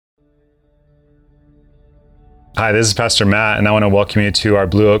Hi, this is Pastor Matt, and I want to welcome you to our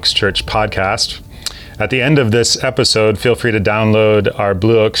Blue Oaks Church podcast. At the end of this episode, feel free to download our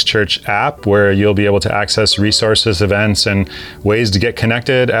Blue Oaks Church app, where you'll be able to access resources, events, and ways to get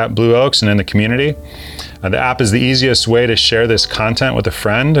connected at Blue Oaks and in the community. The app is the easiest way to share this content with a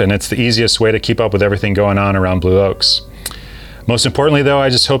friend, and it's the easiest way to keep up with everything going on around Blue Oaks. Most importantly, though, I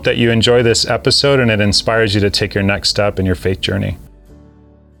just hope that you enjoy this episode and it inspires you to take your next step in your faith journey.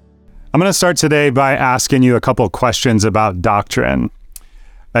 I'm going to start today by asking you a couple of questions about doctrine.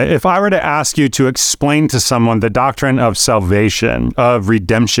 If I were to ask you to explain to someone the doctrine of salvation, of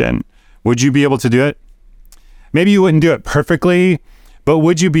redemption, would you be able to do it? Maybe you wouldn't do it perfectly, but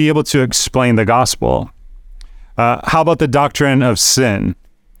would you be able to explain the gospel? How about the doctrine of sin?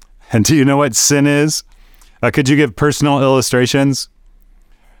 And do you know what sin is? Could you give personal illustrations?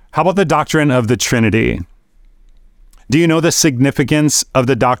 How about the doctrine of the Trinity? Do you know the significance of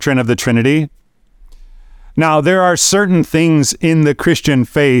the doctrine of the Trinity? Now, there are certain things in the Christian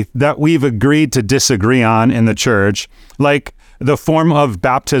faith that we've agreed to disagree on in the church, like the form of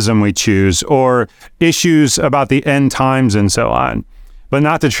baptism we choose, or issues about the end times and so on, but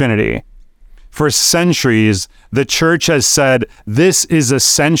not the Trinity. For centuries, the church has said this is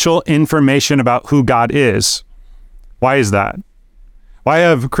essential information about who God is. Why is that? Why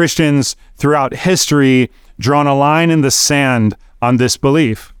have Christians throughout history drawn a line in the sand on this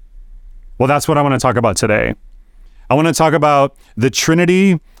belief? Well, that's what I want to talk about today. I want to talk about the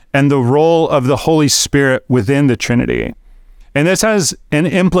Trinity and the role of the Holy Spirit within the Trinity. And this has an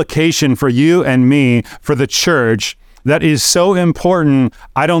implication for you and me, for the church, that is so important,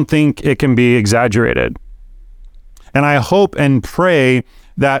 I don't think it can be exaggerated. And I hope and pray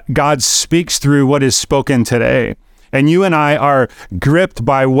that God speaks through what is spoken today, and you and I are gripped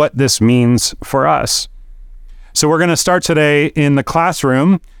by what this means for us. So we're going to start today in the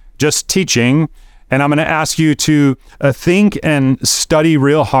classroom, just teaching, and I'm going to ask you to think and study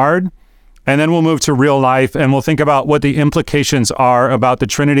real hard, and then we'll move to real life, and we'll think about what the implications are about the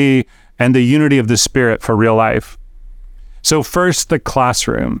Trinity and the unity of the Spirit for real life. So first, the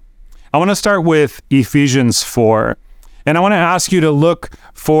classroom. I want to start with Ephesians 4, and I want to ask you to look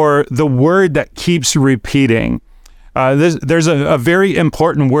for the word that keeps repeating. There's a very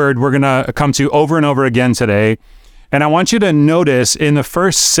important word we're going to come to over and over again today. And I want you to notice in the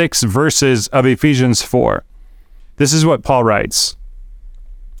first 6 verses of Ephesians 4, this is what Paul writes.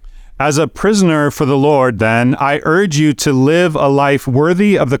 As a prisoner for the Lord, then, I urge you to live a life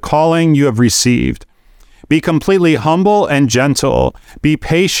worthy of the calling you have received. Be completely humble and gentle. Be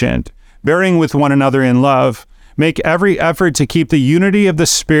patient, bearing with one another in love. Make every effort to keep the unity of the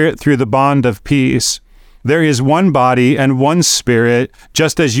Spirit through the bond of peace. There is one body and one Spirit,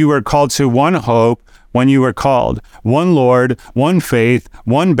 just as you were called to one hope when you were called, one Lord, one faith,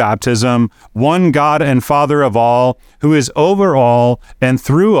 one baptism, one God and Father of all, who is over all and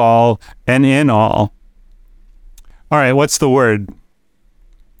through all and in all. All right, what's the word?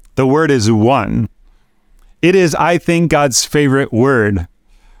 The word is one. It is, I think, God's favorite word.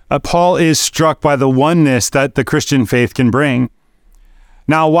 Paul is struck by the oneness that the Christian faith can bring.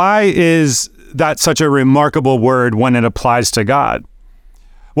 Now, why is that such a remarkable word when it applies to God?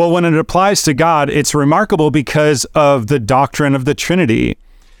 Well, when it applies to God, it's remarkable because of the doctrine of the Trinity.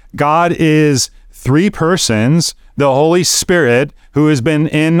 God is 3 persons, the Holy Spirit, who has been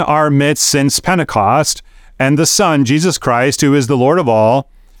in our midst since Pentecost, and the Son, Jesus Christ, who is the Lord of all,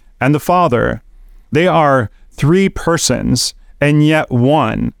 and the Father. They are 3 persons, and yet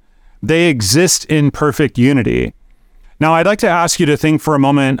one. They exist in perfect unity. Now, I'd like to ask you to think for a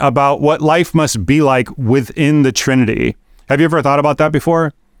moment about what life must be like within the Trinity. Have you ever thought about that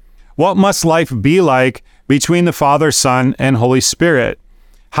before? What must life be like between the Father, Son, and Holy Spirit?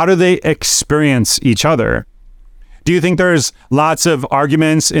 How do they experience each other? Do you think there's lots of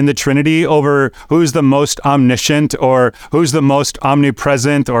arguments in the Trinity over who's the most omniscient, or who's the most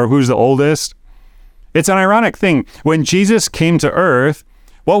omnipresent, or who's the oldest? It's an ironic thing. When Jesus came to earth,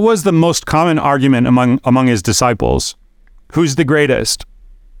 what was the most common argument among his disciples? Who's the greatest?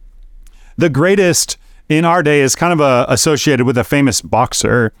 The greatest in our day is kind of associated with a famous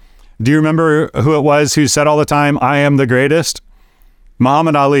boxer. Do you remember who it was who said all the time, "I am the greatest"?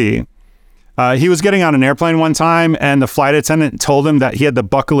 Muhammad Ali. He was getting on an airplane one time, and the flight attendant told him that he had to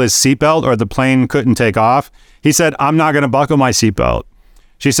buckle his seatbelt or the plane couldn't take off. He said, "I'm not going to buckle my seatbelt."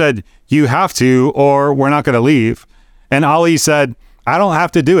 She said, "You have to, or we're not going to leave." And Ali said, "I don't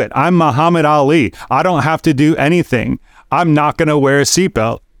have to do it. I'm Muhammad Ali. I don't have to do anything. I'm not going to wear a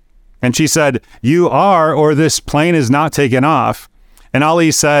seatbelt." And she said, "You are, or this plane is not taking off." And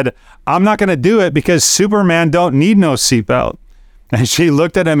Ali said, "I'm not going to do it because Superman don't need no seatbelt." And she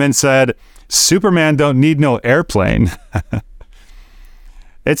looked at him and said, Superman don't need no airplane.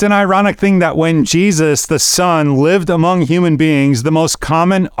 It's an ironic thing that when Jesus, the Son, lived among human beings, the most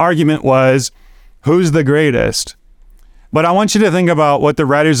common argument was, who's the greatest? But I want you to think about what the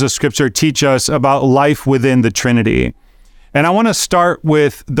writers of Scripture teach us about life within the Trinity. And I want to start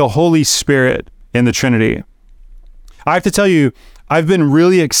with the Holy Spirit in the Trinity. I have to tell you, I've been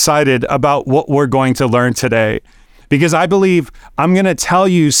really excited about what we're going to learn today, because I believe I'm going to tell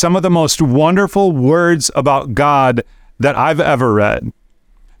you some of the most wonderful words about God that I've ever read.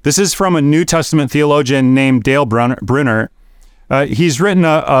 This is from a New Testament theologian named Dale Bruner. He's written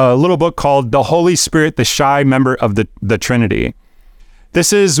a little book called The Holy Spirit, the Shy Member of the Trinity.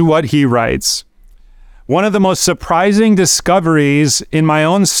 This is what he writes. One of the most surprising discoveries in my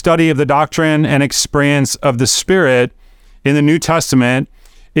own study of the doctrine and experience of the Spirit in the New Testament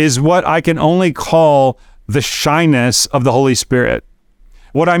is what I can only call the shyness of the Holy Spirit.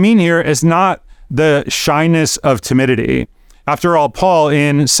 What I mean here is not the shyness of timidity. After all, Paul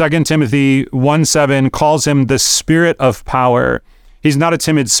in 2 Timothy 1:7 calls him the spirit of power. He's not a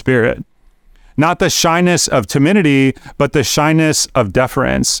timid spirit. Not the shyness of timidity, but the shyness of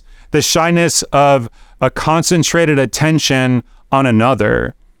deference, the shyness of a concentrated attention on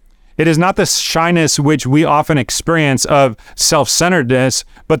another. It is not the shyness which we often experience of self-centeredness,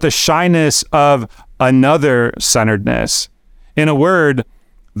 but the shyness of another-centeredness. In a word,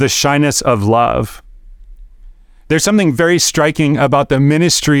 the shyness of love. There's something very striking about the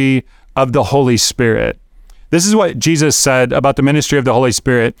ministry of the Holy Spirit. This is what Jesus said about the ministry of the Holy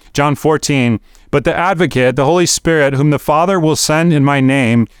Spirit, John 14. But the Advocate, the Holy Spirit, whom the Father will send in my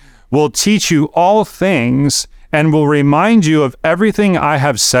name, will teach you all things and will remind you of everything I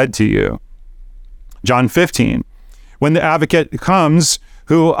have said to you. John 15. When the Advocate comes,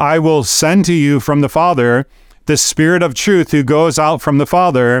 who I will send to you from the Father, the Spirit of truth who goes out from the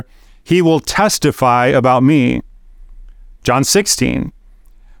Father, he will testify about me. John 16.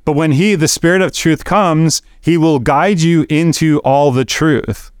 But when he, the Spirit of truth, comes, he will guide you into all the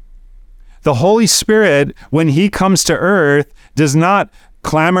truth. The Holy Spirit, when he comes to earth, does not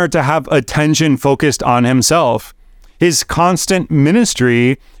clamor to have attention focused on himself. His constant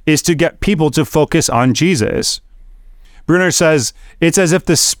ministry is to get people to focus on Jesus. Bruner says, it's as if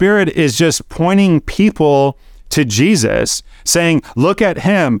the Spirit is just pointing people to Jesus, saying, look at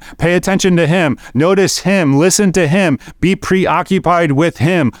him, pay attention to him, notice him, listen to him, be preoccupied with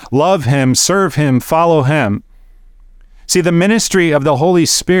him, love him, serve him, follow him. See, the ministry of the Holy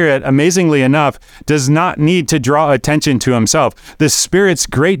Spirit, amazingly enough, does not need to draw attention to himself. The Spirit's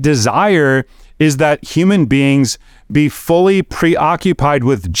great desire is that human beings be fully preoccupied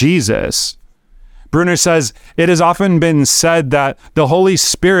with Jesus. Bruner says, it has often been said that the Holy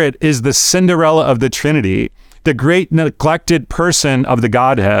Spirit is the Cinderella of the Trinity, the great neglected person of the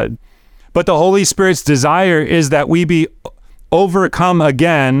Godhead. But the Holy Spirit's desire is that we be overcome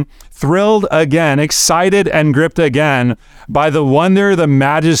again, thrilled again, excited and gripped again by the wonder, the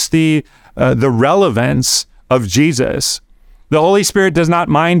majesty, the relevance of Jesus. The Holy Spirit does not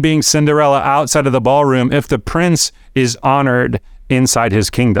mind being Cinderella outside of the ballroom if the prince is honored inside his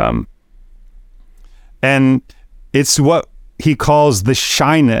kingdom. And it's what he calls the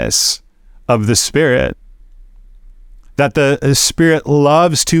shyness of the Spirit, that the Spirit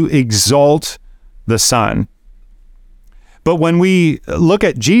loves to exalt the Son. But when we look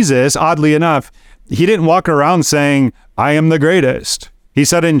at Jesus, oddly enough, he didn't walk around saying, I am the greatest. He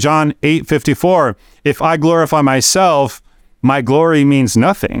said in John 8:54, if I glorify myself, my glory means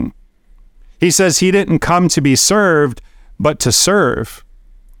nothing. He says he didn't come to be served, but to serve.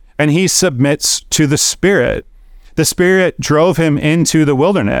 And he submits to the Spirit. The Spirit drove him into the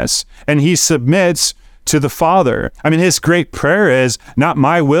wilderness, and he submits to the Father. I mean, his great prayer is, not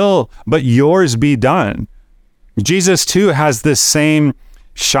my will, but yours be done. Jesus, too, has this same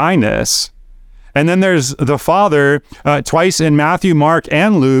shyness. And then there's the Father. Twice in Matthew, Mark,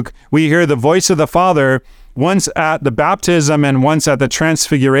 and Luke, we hear the voice of the Father, once at the baptism and once at the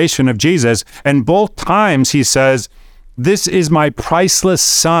transfiguration of Jesus. And both times he says, this is my priceless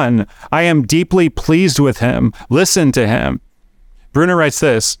Son. I am deeply pleased with him. Listen to him. Bruner writes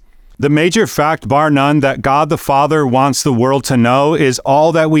this, the major fact, bar none, that God the Father wants the world to know is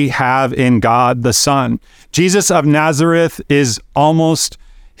all that we have in God the Son. Jesus of Nazareth is almost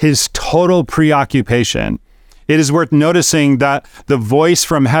his total preoccupation. It is worth noticing that the voice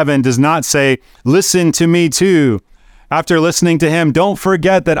from heaven does not say, listen to me too. After listening to him, don't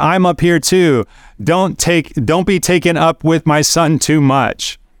forget that I'm up here too. Don't be taken up with my Son too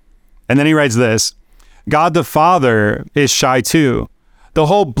much. And then he writes this, God the Father is shy too. The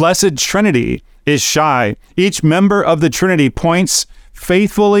whole blessed Trinity is shy. Each member of the Trinity points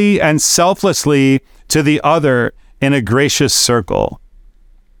faithfully and selflessly to the other in a gracious circle.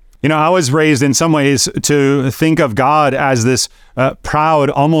 You know, I was raised in some ways to think of God as this proud,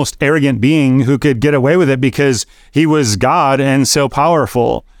 almost arrogant being who could get away with it because he was God and so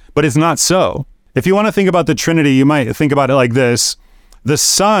powerful. But it's not so. If you want to think about the Trinity, you might think about it like this. The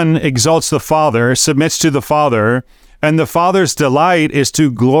Son exalts the Father, submits to the Father, and the Father's delight is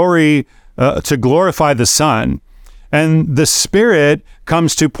to glorify the Son. And the Spirit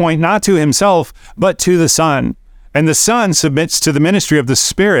comes to point not to himself, but to the Son. And the Son submits to the ministry of the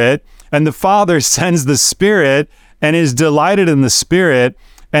Spirit, and the Father sends the Spirit and is delighted in the Spirit,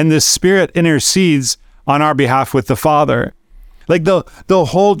 and the Spirit intercedes on our behalf with the Father. Like the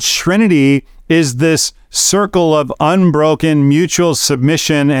whole Trinity is this circle of unbroken mutual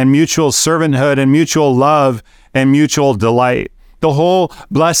submission and mutual servanthood and mutual love and mutual delight. The whole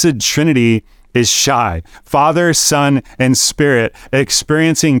blessed Trinity is shy. Father, Son, and Spirit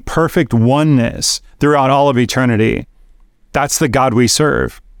experiencing perfect oneness throughout all of eternity. That's the God we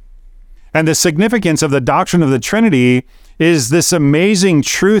serve. And the significance of the doctrine of the Trinity is this amazing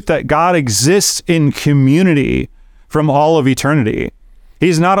truth that God exists in community from all of eternity.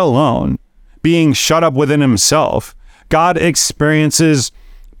 He's not alone, being shut up within himself. God experiences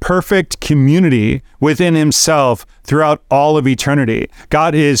perfect community within himself throughout all of eternity.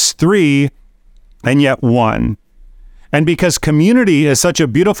 God is three and yet one. And because community is such a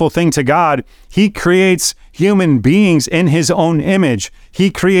beautiful thing to God, he creates human beings in his own image. He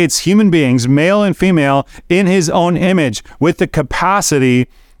creates human beings, male and female, in his own image with the capacity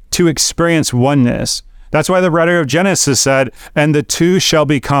to experience oneness. That's why the writer of Genesis said, and the two shall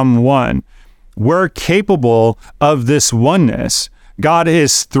become one. We're capable of this oneness. God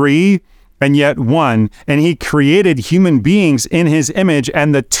is three and yet one, and he created human beings in his image,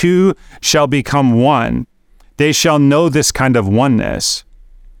 and the two shall become one. They shall know this kind of oneness.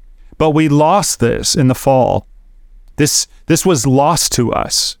 But we lost this in the fall. This was lost to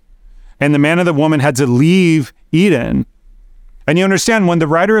us. And the man and the woman had to leave Eden. And you understand, when the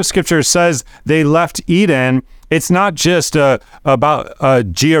writer of Scripture says they left Eden, it's not just about a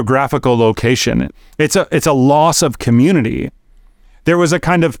geographical location. It's a loss of community. There was a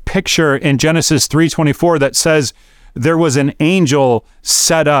kind of picture in Genesis 3:24 that says there was an angel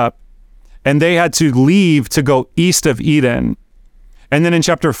set up, and they had to leave to go east of Eden. And then in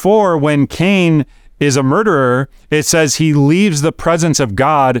chapter 4, when Cain is a murderer, it says he leaves the presence of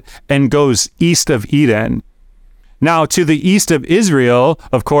God and goes east of Eden. Now, to the east of Israel,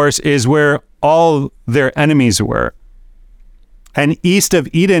 of course, is where all their enemies were. And east of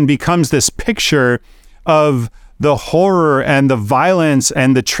Eden becomes this picture of the horror and the violence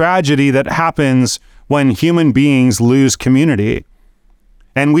and the tragedy that happens when human beings lose community.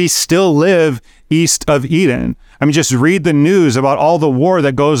 And we still live east of Eden. I mean, just read the news about all the war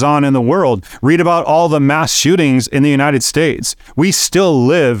that goes on in the world. Read about all the mass shootings in the United States. We still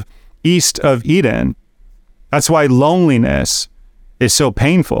live east of Eden. That's why loneliness is so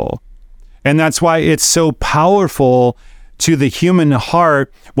painful. And that's why it's so powerful to the human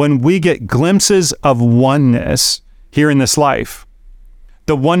heart when we get glimpses of oneness here in this life.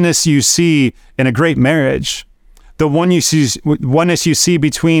 The oneness you see in a great marriage. The oneness you see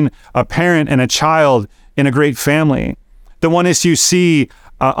between a parent and a child in a great family. The oneness you see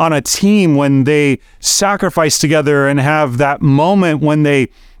on a team when they sacrifice together and have that moment when they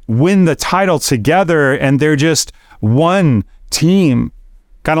win the title together and they're just one team.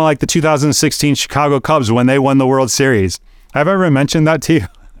 Kind of like the 2016 Chicago Cubs when they won the World Series. Have I ever mentioned that to you?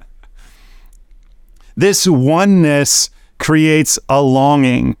 This oneness creates a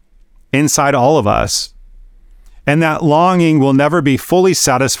longing inside all of us. And that longing will never be fully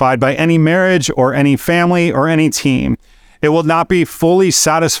satisfied by any marriage or any family or any team. It will not be fully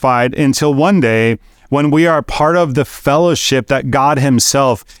satisfied until one day when we are part of the fellowship that God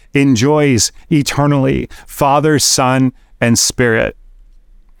himself enjoys eternally, Father, Son, and Spirit.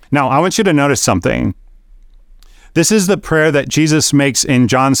 Now, I want you to notice something. This is the prayer that Jesus makes in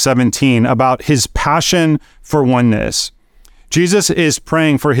John 17 about his passion for oneness. Jesus is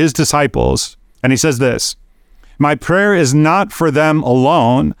praying for his disciples, and he says this, "My prayer is not for them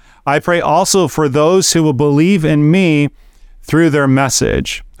alone. I pray also for those who will believe in me through their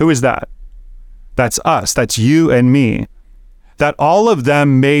message." Who is that? That's us. That's you and me. That all of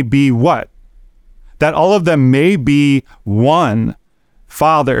them may be what? That all of them may be one.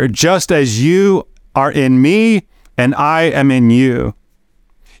 Father, just as you are in me and I am in you.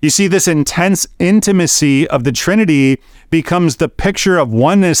 You see, this intense intimacy of the Trinity becomes the picture of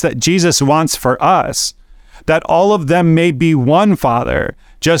oneness that Jesus wants for us. That all of them may be one, Father,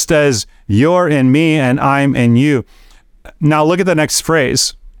 just as you're in me and I'm in you. Now look at the next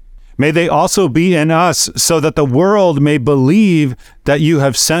phrase. May they also be in us so that the world may believe that you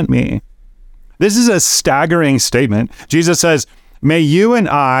have sent me. This is a staggering statement. Jesus says, may you and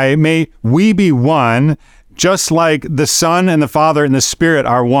I, may we be one, just like the Son and the Father and the Spirit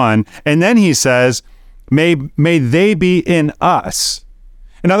are one. And then he says, may they be in us.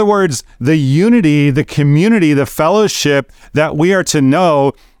 In other words, the unity, the community, the fellowship that we are to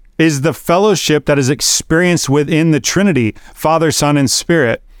know is the fellowship that is experienced within the Trinity, Father, Son, and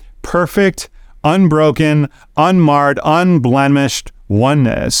Spirit. Perfect, unbroken, unmarred, unblemished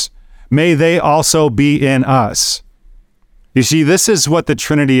oneness. May they also be in us. You see, this is what the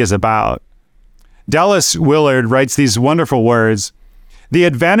Trinity is about. Dallas Willard writes these wonderful words. The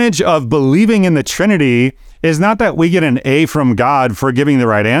advantage of believing in the Trinity is not that we get an A from God for giving the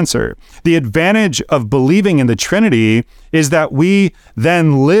right answer. The advantage of believing in the Trinity is that we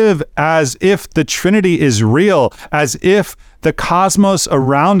then live as if the Trinity is real, as if the cosmos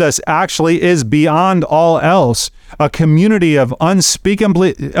around us actually is beyond all else, a community of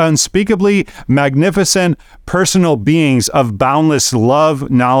unspeakably magnificent personal beings of boundless love,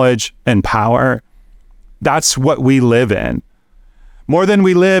 knowledge, and power. That's what we live in. More than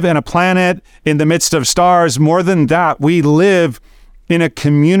we live in a planet in the midst of stars, more than that, we live in a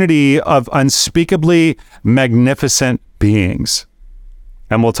community of unspeakably magnificent beings.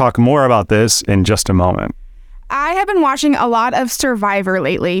 And we'll talk more about this in just a moment. I have been watching a lot of Survivor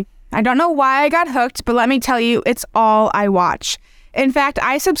lately. I don't know why I got hooked, but let me tell you, it's all I watch. In fact,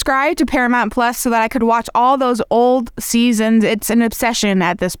 I subscribed to Paramount Plus so that I could watch all those old seasons. It's an obsession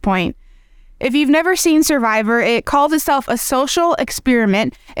at this point. If you've never seen Survivor, it calls itself a social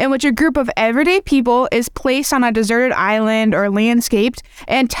experiment in which a group of everyday people is placed on a deserted island or landscaped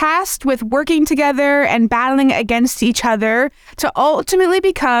and tasked with working together and battling against each other to ultimately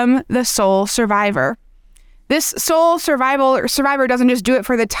become the sole survivor. This sole survivor doesn't just do it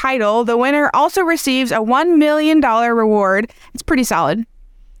for the title. The winner also receives a $1 million reward. It's pretty solid.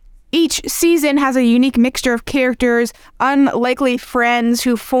 Each season has a unique mixture of characters, unlikely friends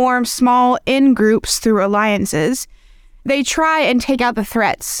who form small in-groups through alliances. They try and take out the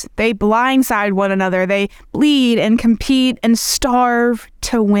threats. They blindside one another. They bleed and compete and starve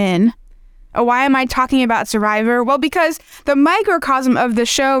to win. Why am I talking about Survivor? Well, because the microcosm of the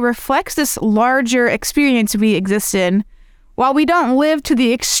show reflects this larger experience we exist in. While we don't live to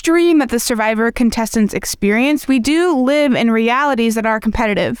the extreme that the Survivor contestants experience, we do live in realities that are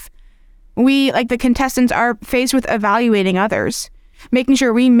competitive. We, like the contestants, are faced with evaluating others, making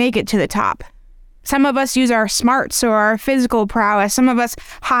sure we make it to the top. Some of us use our smarts or our physical prowess. Some of us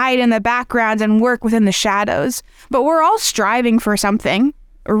hide in the backgrounds and work within the shadows. But we're all striving for something,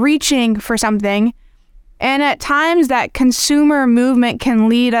 reaching for something. And at times that consumer movement can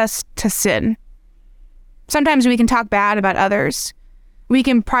lead us to sin. Sometimes we can talk bad about others. We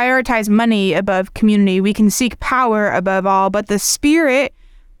can prioritize money above community. We can seek power above all. But the Spirit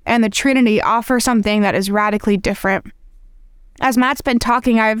and the Trinity offer something that is radically different. As Matt's been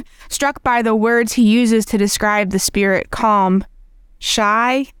talking, I've struck by the words he uses to describe the Spirit: calm,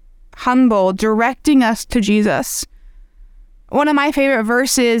 shy, humble, directing us to Jesus. One of my favorite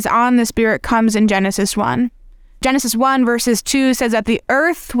verses on the Spirit comes in Genesis 1. Genesis 1 verses 2 says that the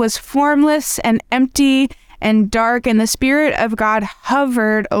earth was formless and empty and dark, and the Spirit of God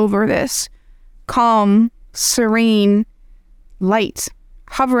hovered over this. Calm, serene, light,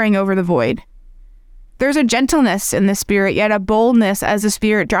 hovering over the void. There's a gentleness in the Spirit, yet a boldness as the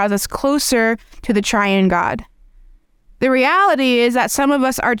Spirit draws us closer to the triune God. The reality is that some of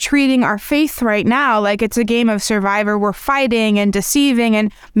us are treating our faith right now like it's a game of Survivor. We're fighting and deceiving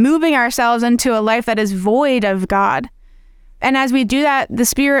and moving ourselves into a life that is void of God. And as we do that, the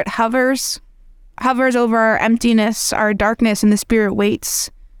Spirit hovers over our emptiness, our darkness, and the Spirit waits.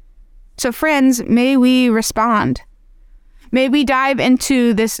 So friends, may we respond. May we dive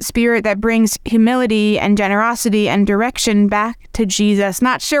into this Spirit that brings humility and generosity and direction back to Jesus.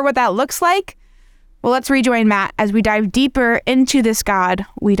 Not sure what that looks like? Well, let's rejoin Matt as we dive deeper into this God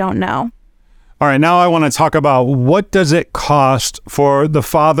we don't know. All right, now I want to talk about what does it cost for the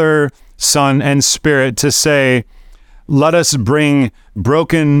Father, Son, and Spirit to say, let us bring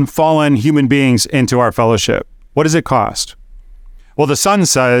broken, fallen human beings into our fellowship. What does it cost? Well, the Son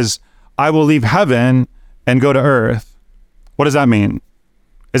says, I will leave heaven and go to earth. What does that mean?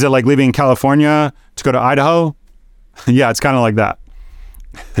 Is it like leaving California to go to Idaho? Yeah, it's kind of like that.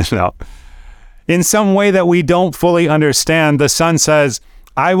 No. In some way that we don't fully understand, the Son says,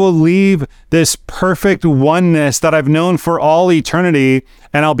 I will leave this perfect oneness that I've known for all eternity,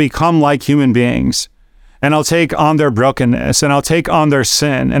 and I'll become like human beings. and I'll take on their brokenness, and I'll take on their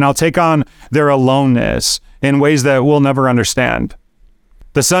sin, and I'll take on their aloneness in ways that we'll never understand.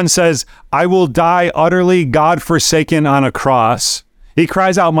 The Son says, I will die utterly God-forsaken on a cross. He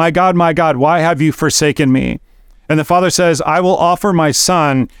cries out, my God, why have you forsaken me? And the Father says, I will offer my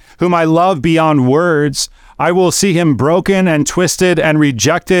Son, whom I love beyond words. I will see him broken and twisted and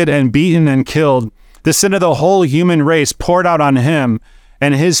rejected and beaten and killed. The sin of the whole human race poured out on him,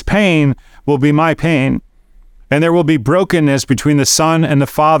 and his pain will be my pain. And there will be brokenness between the Son and the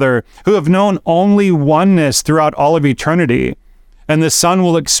Father, who have known only oneness throughout all of eternity. And the Son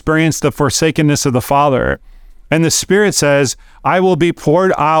will experience the forsakenness of the Father. And the Spirit says, I will be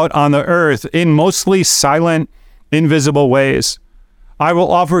poured out on the earth in mostly silent, invisible ways. I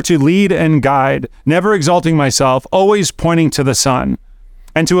will offer to lead and guide, never exalting myself, always pointing to the Son.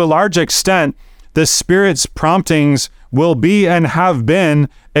 And to a large extent, the Spirit's promptings will be and have been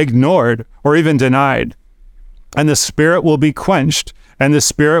ignored or even denied. And the Spirit will be quenched, and the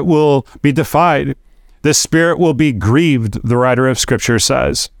Spirit will be defied. The Spirit will be grieved, the writer of Scripture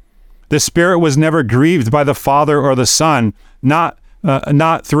says. The Spirit was never grieved by the Father or the Son, not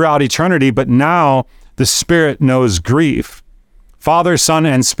throughout eternity, but now the Spirit knows grief. Father, Son,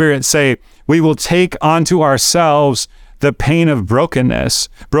 and Spirit say, we will take onto ourselves the pain of brokenness,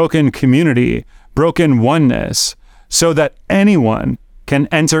 broken community, broken oneness, so that anyone can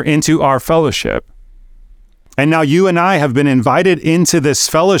enter into our fellowship. And now you and I have been invited into this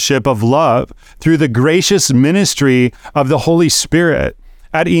fellowship of love through the gracious ministry of the Holy Spirit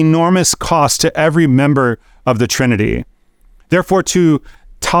at enormous cost to every member of the Trinity. Therefore, to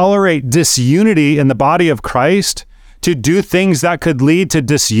tolerate disunity in the body of Christ, to do things that could lead to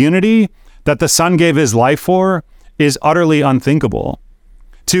disunity that the Son gave his life for, is utterly unthinkable.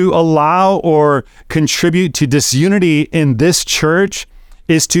 To allow or contribute to disunity in this church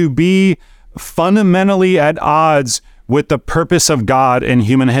is to be fundamentally at odds with the purpose of God in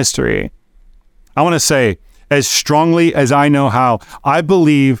human history. I want to say, as strongly as I know how, I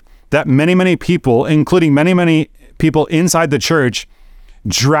believe that many people, including many people inside the church,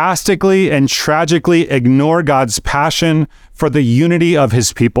 drastically and tragically ignore God's passion for the unity of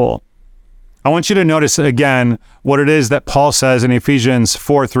his people. I want you to notice again what it is that Paul says in Ephesians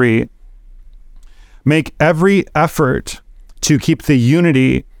 4:3. Make every effort to keep the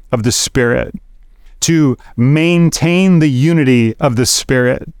unity of the Spirit, to maintain the unity of the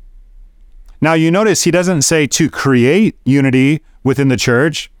Spirit. Now you notice he doesn't say to create unity within the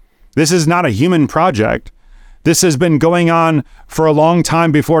church. This is not a human project. This has been going on for a long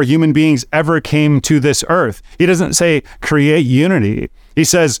time before human beings ever came to this earth. He doesn't say create unity. He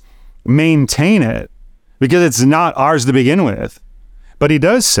says maintain it, because it's not ours to begin with. But he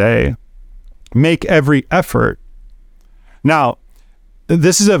does say make every effort. Now,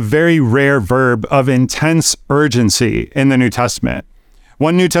 this is a very rare verb of intense urgency in the New Testament.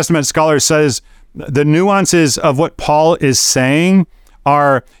 One New Testament scholar says the nuances of what Paul is saying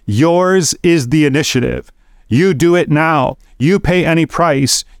are yours is the initiative. You do it now. You pay any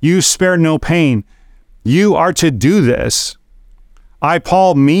price. You spare no pain. You are to do this. I,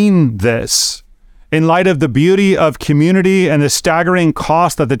 Paul, mean this. In light of the beauty of community and the staggering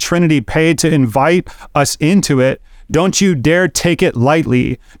cost that the Trinity paid to invite us into it, don't you dare take it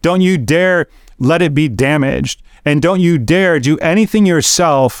lightly. Don't you dare let it be damaged. And don't you dare do anything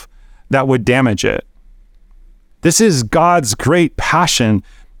yourself that would damage it. This is God's great passion.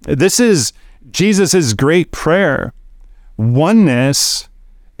 This is Jesus' great prayer. Oneness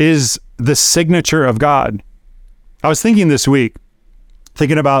is the signature of God. I was thinking this week,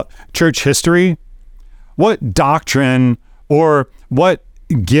 thinking about church history, what doctrine or what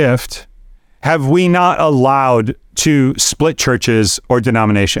gift have we not allowed to split churches or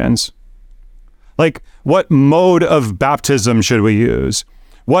denominations? Like, what mode of baptism should we use?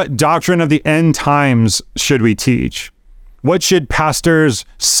 What doctrine of the end times should we teach? What should pastors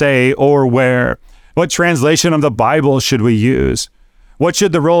say or wear? What translation of the Bible should we use? What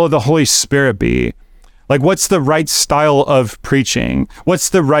should the role of the Holy Spirit be? Like, what's the right style of preaching? What's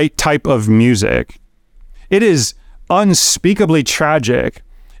the right type of music? It is unspeakably tragic.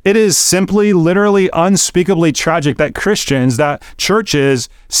 It is simply, literally unspeakably tragic that Christians, that churches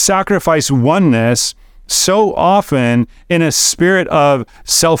sacrifice oneness so often in a spirit of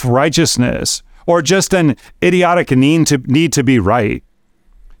self-righteousness or just an idiotic need to be right.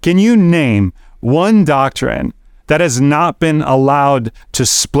 Can you name one doctrine that has not been allowed to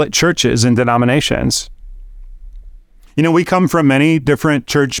split churches and denominations? You know, we come from many different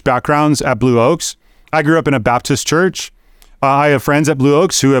church backgrounds at Blue Oaks. I grew up in a Baptist church. I have friends at Blue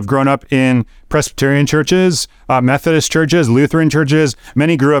Oaks who have grown up in Presbyterian churches, Methodist churches, Lutheran churches.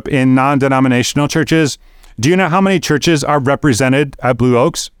 Many grew up in non-denominational churches. Do you know how many churches are represented at Blue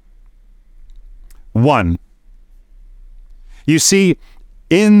Oaks? 1. You see,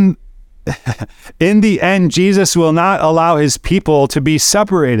 in the end, Jesus will not allow his people to be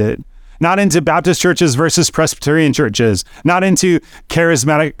separated. Not into Baptist churches versus Presbyterian churches, not into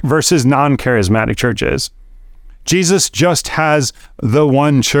charismatic versus non-charismatic churches. Jesus just has the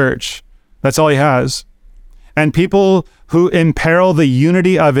one church. That's all he has. And people who imperil the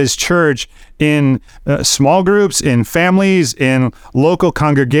unity of his church in small groups, in families, in local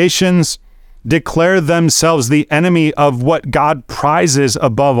congregations, declare themselves the enemy of what God prizes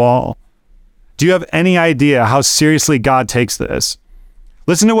above all. Do you have any idea how seriously God takes this?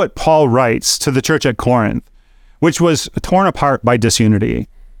 Listen to what Paul writes to the church at Corinth, which was torn apart by disunity.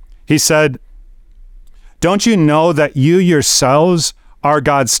 He said, "Don't you know that you yourselves are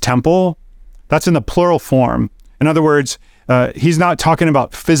God's temple?" That's in the plural form. In other words, he's not talking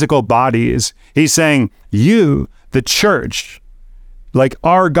about physical bodies. He's saying, you, the church, like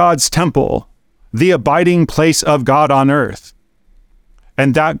are God's temple, the abiding place of God on earth,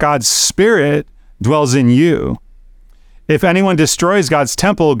 and that God's Spirit dwells in you. If anyone destroys God's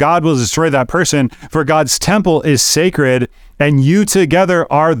temple, God will destroy that person, for God's temple is sacred, and you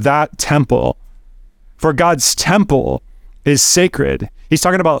together are that temple. For God's temple is sacred. He's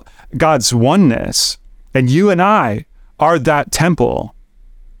talking about God's oneness, and you and I are that temple.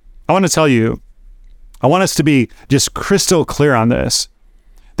 I want to tell you, I want us to be just crystal clear on this.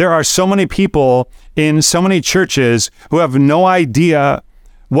 There are so many people in so many churches who have no idea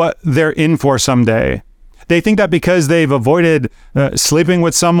what they're in for someday. They think that because they've avoided sleeping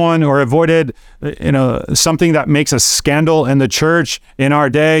with someone or avoided, something that makes a scandal in the church in our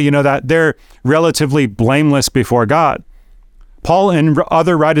day, that they're relatively blameless before God. Paul and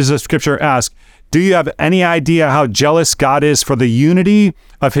other writers of Scripture ask, do you have any idea how jealous God is for the unity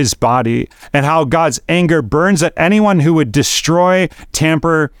of his body and how God's anger burns at anyone who would destroy,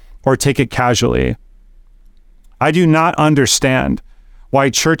 tamper, or take it casually? I do not understand why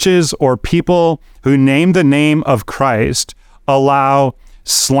churches or people who name the name of Christ allow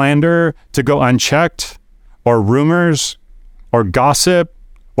slander to go unchecked, or rumors, or gossip,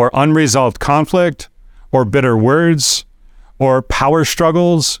 or unresolved conflict, or bitter words, or power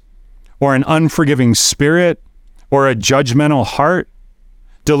struggles, or an unforgiving spirit, or a judgmental heart,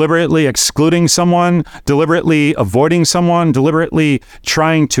 deliberately excluding someone, deliberately avoiding someone, deliberately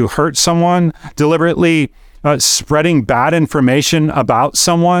trying to hurt someone, deliberately spreading bad information about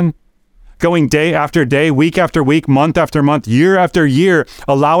someone, going day after day, week after week, month after month, year after year,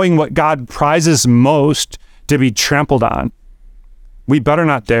 allowing what God prizes most to be trampled on. We better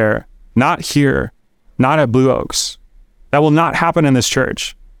not dare. Not here. Not at Blue Oaks. That will not happen in this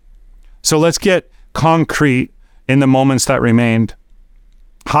church. So let's get concrete in the moments that remained.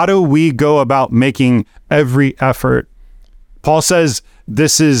 How do we go about making every effort? Paul says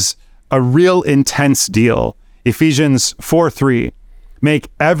this is a real intense deal. Ephesians 4:3. Make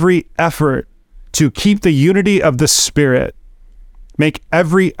every effort to keep the unity of the Spirit. Make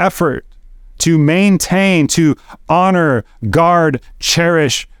every effort to maintain, to honor, guard,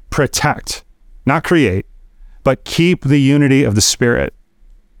 cherish, protect. Not create, but keep the unity of the Spirit.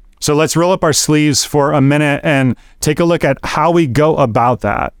 So let's roll up our sleeves for a minute and take a look at how we go about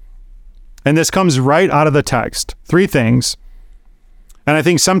that. And this comes right out of the text. 3 things. And I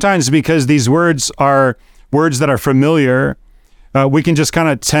think sometimes because these words are words that are familiar, we can just kind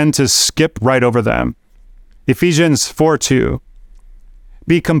of tend to skip right over them. Ephesians 4:2.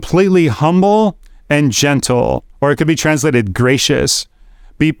 Be completely humble and gentle, or it could be translated gracious.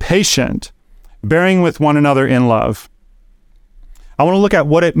 Be patient, bearing with one another in love. I want to look at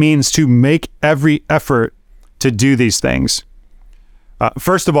what it means to make every effort to do these things.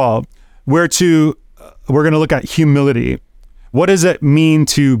 First of all, we're going to look at humility. What does it mean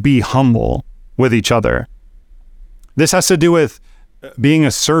to be humble with each other? This has to do with being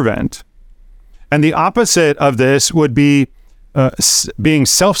a servant. And the opposite of this would be being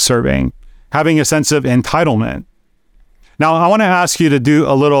self-serving, having a sense of entitlement. Now, I want to ask you to do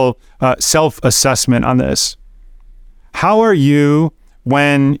a little self-assessment on this. How are you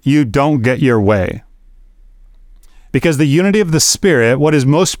when you don't get your way? Because the unity of the Spirit, what is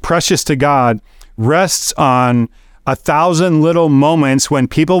most precious to God, rests on 1,000 little moments when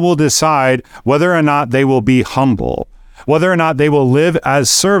people will decide whether or not they will be humble, whether or not they will live as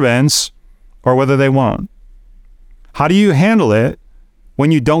servants, or whether they won't. How do you handle it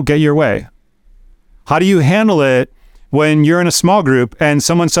when you don't get your way? How do you handle it when you're in a small group and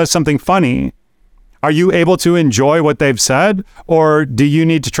someone says something funny? Are you able to enjoy what they've said, or do you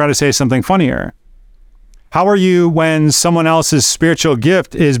need to try to say something funnier? How are you when someone else's spiritual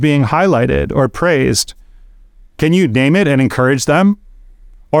gift is being highlighted or praised? Can you name it and encourage them?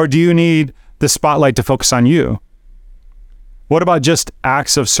 Or do you need the spotlight to focus on you? What about just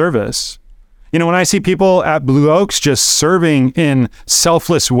acts of service? When I see people at Blue Oaks just serving in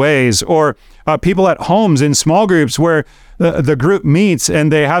selfless ways, or people at homes in small groups where the group meets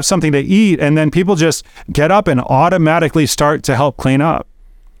and they have something to eat, and then people just get up and automatically start to help clean up.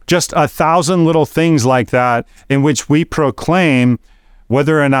 Just 1,000 little things like that in which we proclaim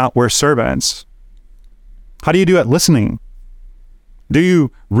whether or not we're servants. How do you do it listening? Do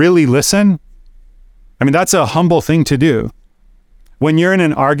you really listen? That's a humble thing to do. When you're in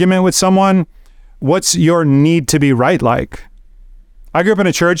an argument with someone, what's your need to be right like? I grew up in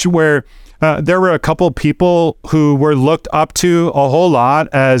a church where there were a couple people who were looked up to a whole lot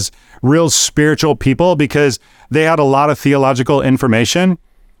as real spiritual people because they had a lot of theological information.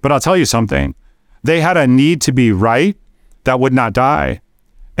 But I'll tell you something. They had a need to be right that would not die,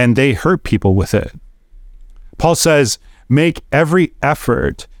 and they hurt people with it. Paul says, make every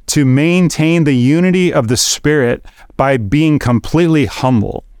effort to maintain the unity of the Spirit by being completely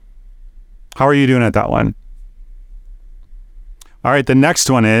humble. How are you doing at that one? All right, the next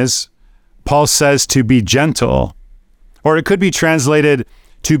one is, Paul says to be gentle, or it could be translated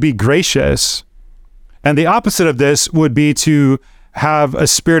to be gracious. And the opposite of this would be to have a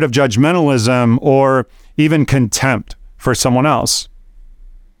spirit of judgmentalism or even contempt for someone else.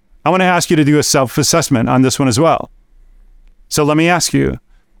 I want to ask you to do a self-assessment on this one as well. So let me ask you,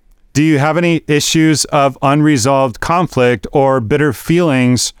 do you have any issues of unresolved conflict or bitter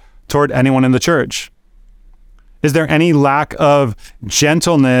feelings toward anyone in the church? Is there any lack of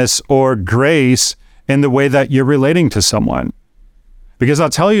gentleness or grace in the way that you're relating to someone? Because I'll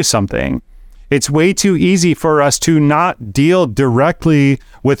tell you something, it's way too easy for us to not deal directly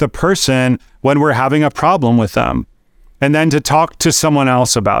with a person when we're having a problem with them, and then to talk to someone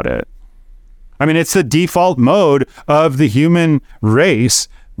else about it. It's the default mode of the human race,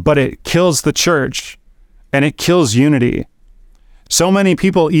 but it kills the church and it kills unity. So many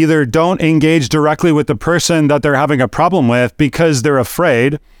people either don't engage directly with the person that they're having a problem with because they're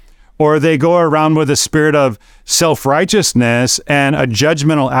afraid, or they go around with a spirit of self-righteousness and a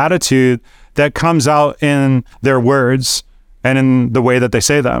judgmental attitude that comes out in their words and in the way that they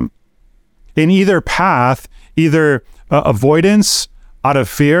say them. In either path, either avoidance out of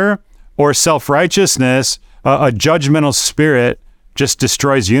fear or self-righteousness, a judgmental spirit just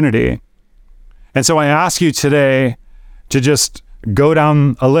destroys unity. And so I ask you today to just go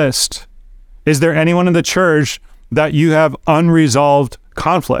down a list. Is there anyone in the church that you have unresolved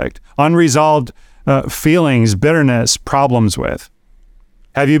conflict, unresolved feelings, bitterness, problems with?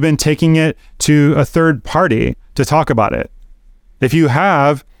 Have you been taking it to a third party to talk about it? If you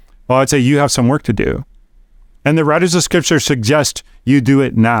have, well, I'd say you have some work to do. And the writers of Scripture suggest you do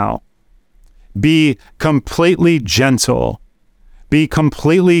it now. Be completely gentle. Be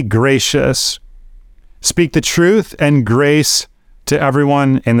completely gracious. Speak the truth and grace to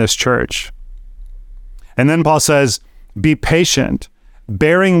everyone in this church. And then Paul says, be patient,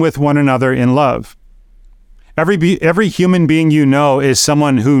 bearing with one another in love. Every human being you know is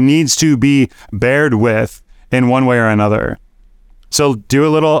someone who needs to be bared with in one way or another. So do a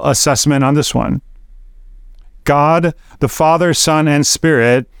little assessment on this one. God, the Father, Son, and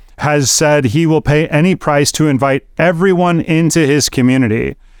Spirit, has said he will pay any price to invite everyone into his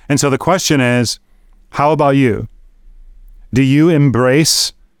community. And so the question is, how about you? Do you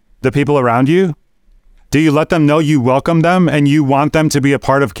embrace the people around you? Do you let them know you welcome them and you want them to be a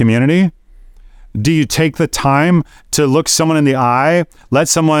part of community? Do you take the time to look someone in the eye, let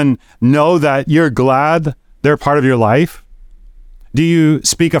someone know that you're glad they're part of your life? Do you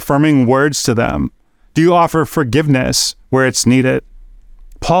speak affirming words to them? Do you offer forgiveness where it's needed?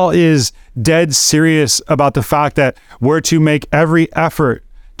 Paul is dead serious about the fact that we're to make every effort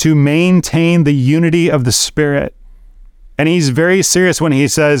to maintain the unity of the Spirit. And he's very serious when he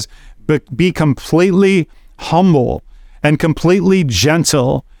says, be completely humble and completely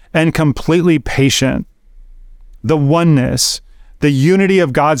gentle and completely patient. The oneness, the unity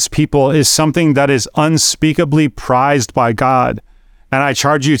of God's people is something that is unspeakably prized by God. And I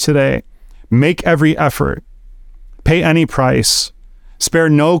charge you today, make every effort, pay any price, spare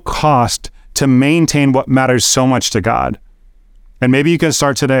no cost to maintain what matters so much to God. And maybe you can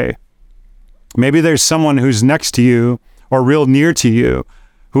start today. Maybe there's someone who's next to you or real near to you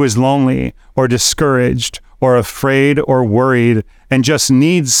who is lonely or discouraged or afraid or worried and just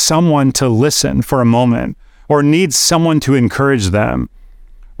needs someone to listen for a moment, or needs someone to encourage them,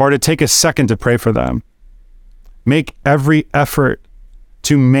 or to take a second to pray for them. Make every effort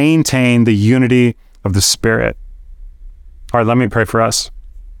to maintain the unity of the Spirit. All right, let me pray for us.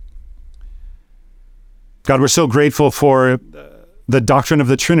 God, we're so grateful for the doctrine of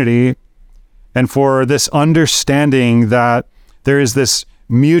the Trinity and for this understanding that there is this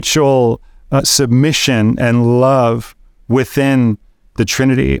mutual submission and love within the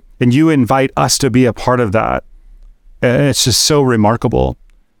Trinity. And you invite us to be a part of that. It's just so remarkable.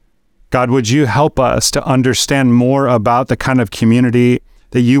 God, would you help us to understand more about the kind of community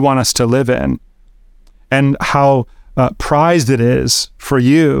that you want us to live in, and how prized it is for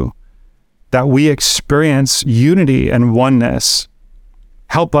you that we experience unity and oneness.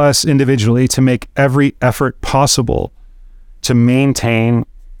 Help us individually to make every effort possible to maintain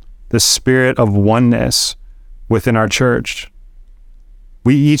the spirit of oneness within our church.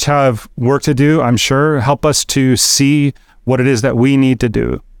 We each have work to do, I'm sure. Help us to see what it is that we need to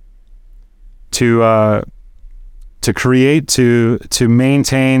do to create, to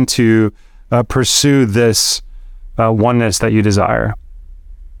maintain, to pursue this oneness that you desire.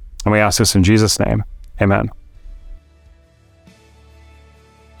 And we ask this in Jesus' name. Amen.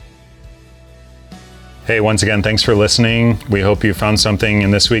 Hey, once again, thanks for listening. We hope you found something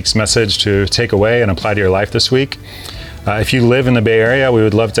in this week's message to take away and apply to your life this week. If you live in the Bay Area, we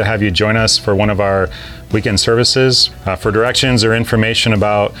would love to have you join us for one of our weekend services. For directions or information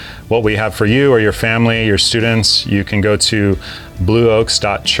about what we have for you or your family, your students, you can go to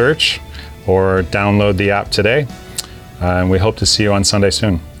blueoaks.church or download the app today. And we hope to see you on Sunday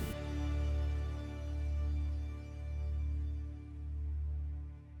soon.